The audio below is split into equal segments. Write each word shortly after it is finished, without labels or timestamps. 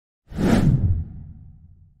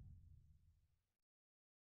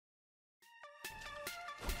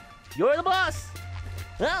You're the boss.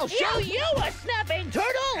 I'll show you a snapping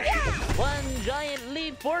turtle. One giant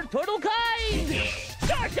leap for turtle kind.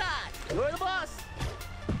 Star shot. You're the boss.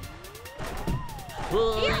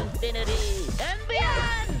 Full infinity and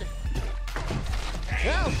beyond.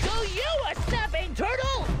 I'll show you a snapping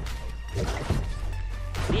turtle.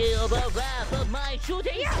 Feel the wrath of my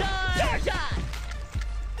shooting star. Star shot.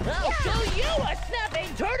 I'll show you a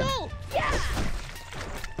snapping turtle. Yeah.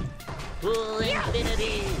 Full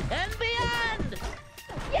infinity and beyond.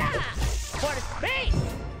 Yeah. For space.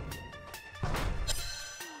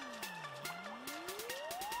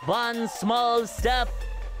 One small step.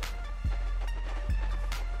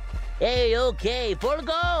 A-OK for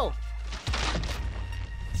go.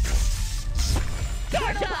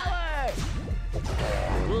 Star power.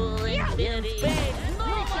 Full infinity. Space. No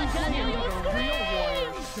one can use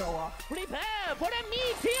scream. Prepare for a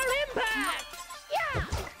meteor impact. Yeah.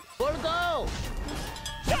 For go.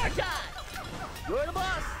 Star shot. You're the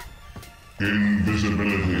boss.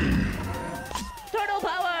 Invisibility. Turtle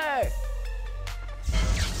power.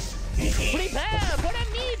 Prepare for a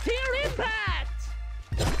meteor impact.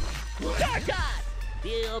 Star shot.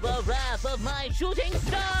 Feel the wrath of my shooting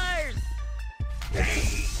stars.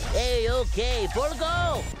 A-OK for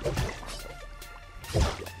go.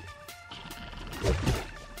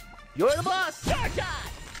 You're the boss. Star shot.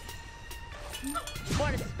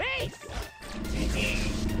 For space.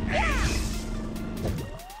 Yeah.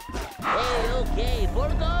 A-OK for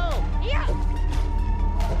go. Yeah.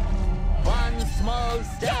 One small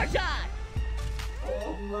star shot.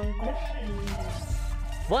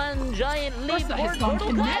 One giant leap for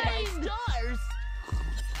turtle kind. Stars.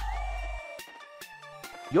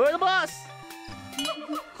 You're the boss.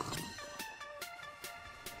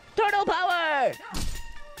 Turtle power.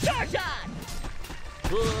 Star shot.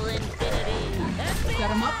 Full infinity. Set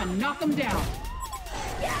him up and knock him down.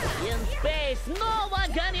 In space, no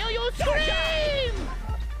one can hear you scream!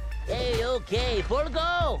 A-OK for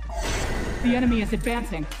go! The enemy is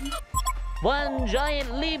advancing. One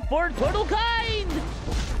giant leap for turtle kind!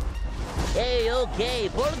 A-OK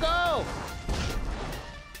for go!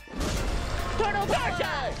 Turtle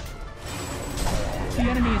power! The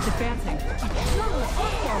enemy is advancing. Turtle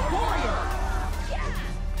Aqua Warrior!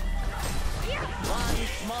 One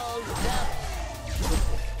small step.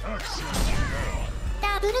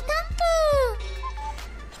 Double tap!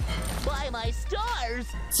 By my stars!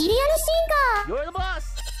 シリアルシンガー You're the boss!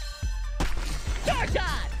 Star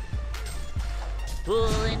shot!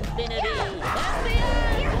 Full infinity and beyond!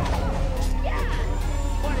 Yeah!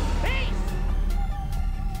 For space!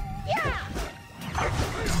 Yeah!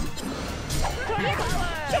 Turtle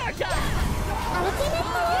power! Star shot! アルティメット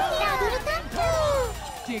ダブルタップ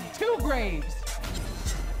Dig 2 graves.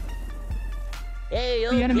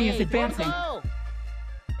 A-OK The enemy is for advancing. go.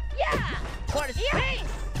 Yeah! For space!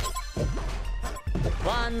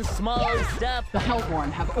 One small step. The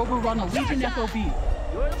Hellborn have overrun a Legion FOB.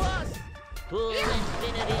 You're the boss! Full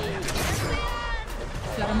infinity and beyond!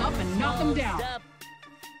 Set him up and knock him down. Step.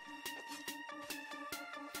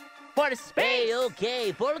 For space!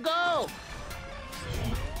 A-OK for go!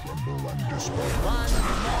 One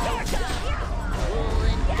small step. Full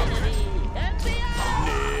infinity and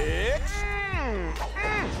beyond!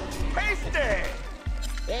 Tasty!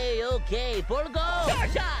 A-OK for go! Star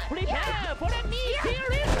shot! Prepare for a meteor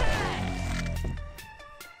impact!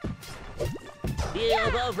 Feel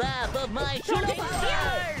the wrath of my shooting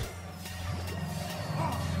stars!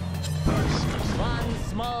 One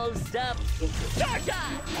small step. Star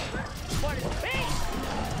shot! For space!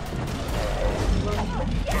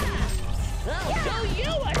 Yeah! I'll show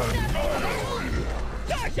you a snapping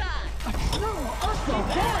star shot! Aqua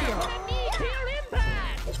Warrior! For a meteor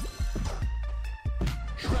impact!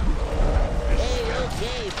 A-OK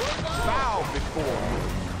for go! Bow before me.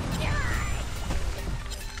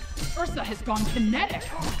 Ursa has gone kinetic.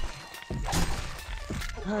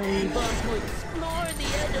 I want to explore the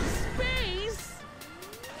edge of space!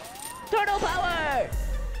 Turtle power!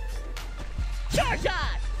 Star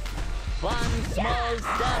shot! One small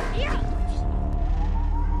step. Yeah.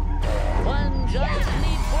 One giant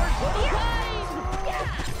leap for turtle kind!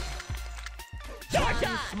 Yeah.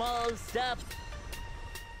 One small step.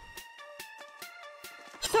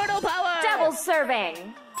 Turtle power! Double serving.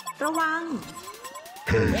 ระวัง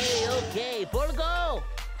A-OK for go!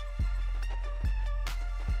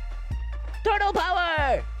 Turtle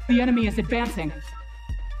power! The enemy is advancing.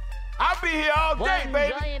 I'll be here all day, One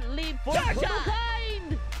baby. giant leap for turtle kind!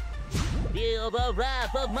 Feel the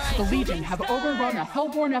wrath of my The Legion shooting have stars. overrun a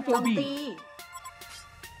Hellborn โจม FOB. ตี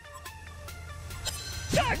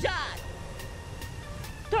Star shot!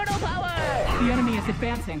 Turtle power! The enemy is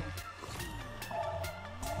advancing.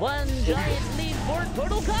 One giant leap for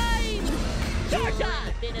turtle kind. Short shot.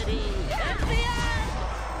 Infinity and beyond.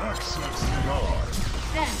 Access denied.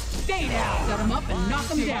 And stay down. Set him up and knock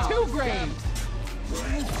him down. Two graves.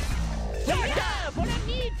 Short shot for a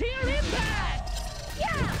knee-tier impact.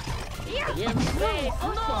 In space, no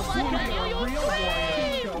one can heal you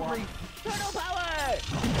scream. Turtle power.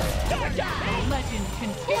 Short shot. The legend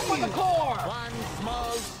continues. For the core. One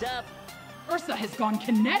small step. Ursa has gone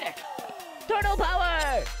kinetic. Turtle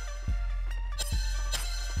power.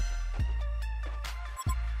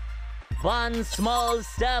 One small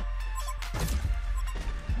step.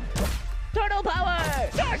 Turtle power.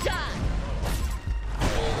 Short shot.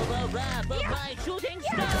 Feel the wrath of my shooting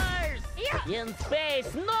stars. In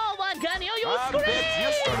space, no one can hear you I bet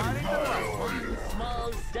you're scream. starting to One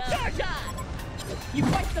small step. Short shot. You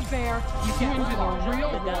fight the bear, you get into the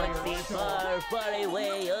real Galaxy warrior. far, far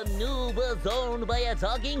away, a noob is owned by a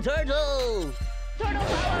talking turtle. Turtle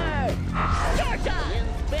power. Short shot.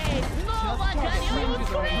 In space, no one can hear you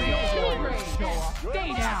Into the real warrior. scream.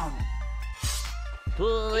 Stay down.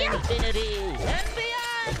 To infinity and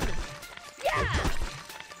beyond.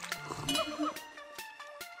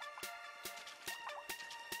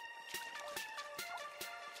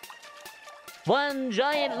 One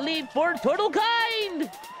giant leap for turtle kind.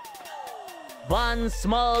 One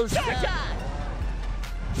small step.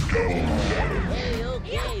 Hey,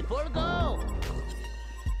 okay, for go.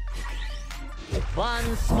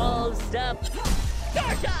 One small step.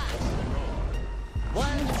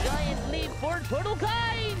 One giant leap for turtle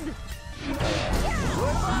kind.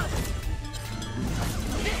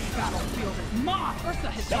 This battlefield is mock.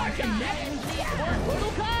 Ursa has gone kinetic. Leap for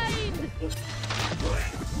turtle kind.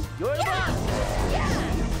 You're the boss.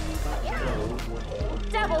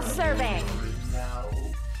 Double serving.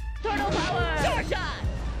 Turtle power. Short shot.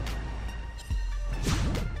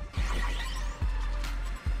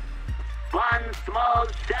 One small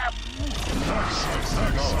step.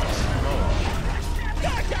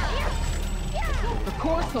 Short shot. The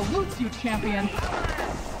core salutes you, champion.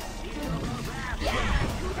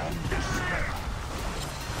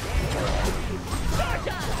 Short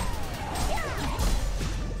shot.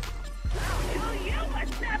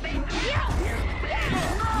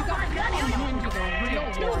 You got one into the real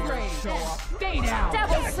warrior. Stay down.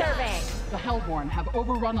 Double serving. The Hellborn have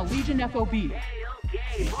overrun a Legion FOB. You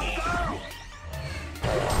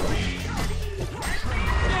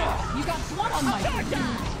got one on my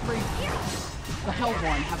free. The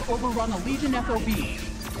Hellborn have overrun a Legion FOB.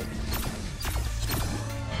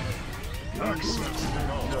 Access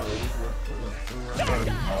denied.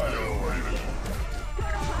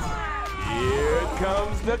 Here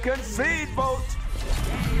comes the concede boat.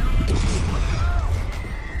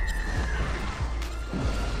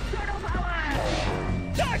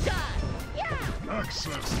 Short shot.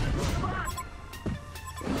 Access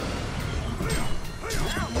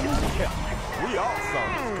we all saw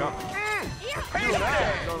this coming. You and I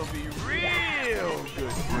are gonna be real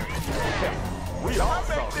good friends. We all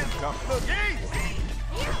saw this coming. Look,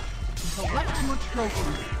 Collect your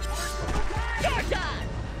trophies. Short shot.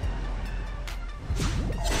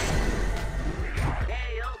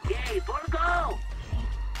 Okay, for go.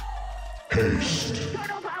 haste.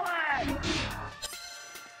 Turtle power.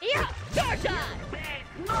 Short shot.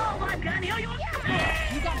 No one can hear you.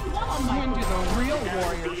 You got one on my into the real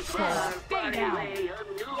warrior soul. Stay down.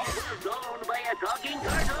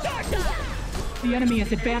 Short shot. The enemy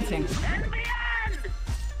is advancing. And beyond.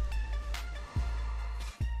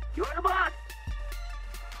 You're the boss.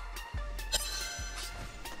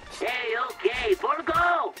 Okay, for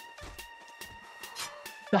go.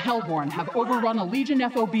 The Hellborn have overrun a Legion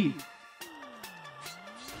FOB.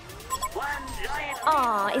 One giant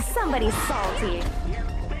Aw, is somebody salty? in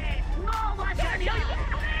space. No one can hear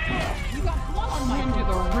you. You got one on my into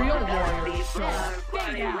the real warrior soul.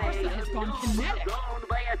 Stay down. Ursa has gone kinetic. Owned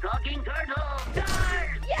by a talking turtle.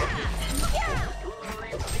 Stars. To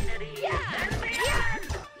infinity and beyond.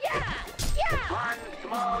 One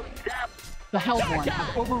small step. The Hellborn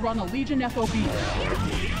have overrun a Legion FOB.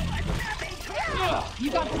 You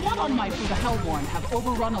got one on my for the Hellborn have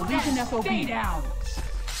overrun a Legion FOB. Stay down.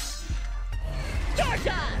 Short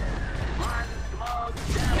shot. One small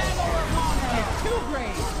step. It's too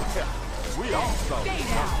great. We all saw Stay this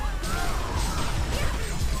down.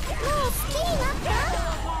 Speeding up,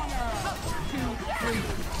 huh? 2,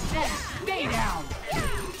 3, and stay down.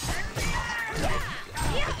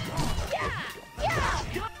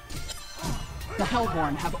 The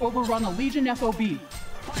Hellborn have overrun a Legion FOB.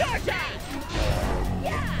 Short shot.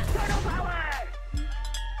 Turtle power.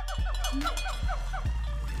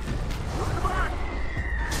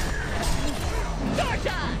 Short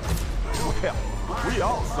shot.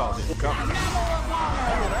 coming.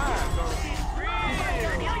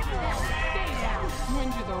 When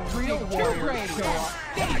do the real warriors show up?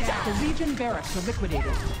 The Legion barracks are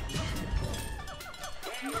liquidated.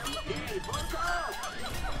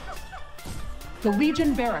 The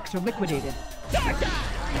Legion barracks are liquidated.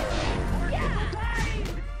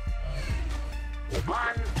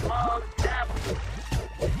 One small step.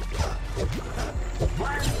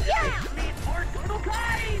 One leap for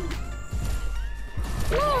humankind.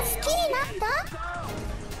 もう好きになった？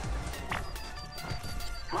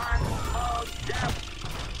 One small step.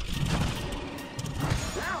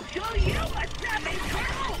 I'll show you a stepping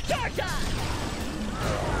stone. Georgia!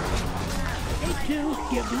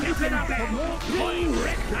 Give it up and clean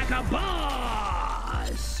Rick like a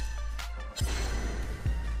boss.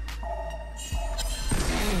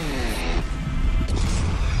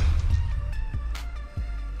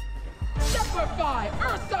 Simplify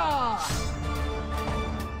Ursa!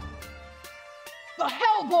 The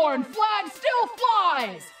Hellborn flag still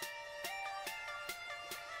flies!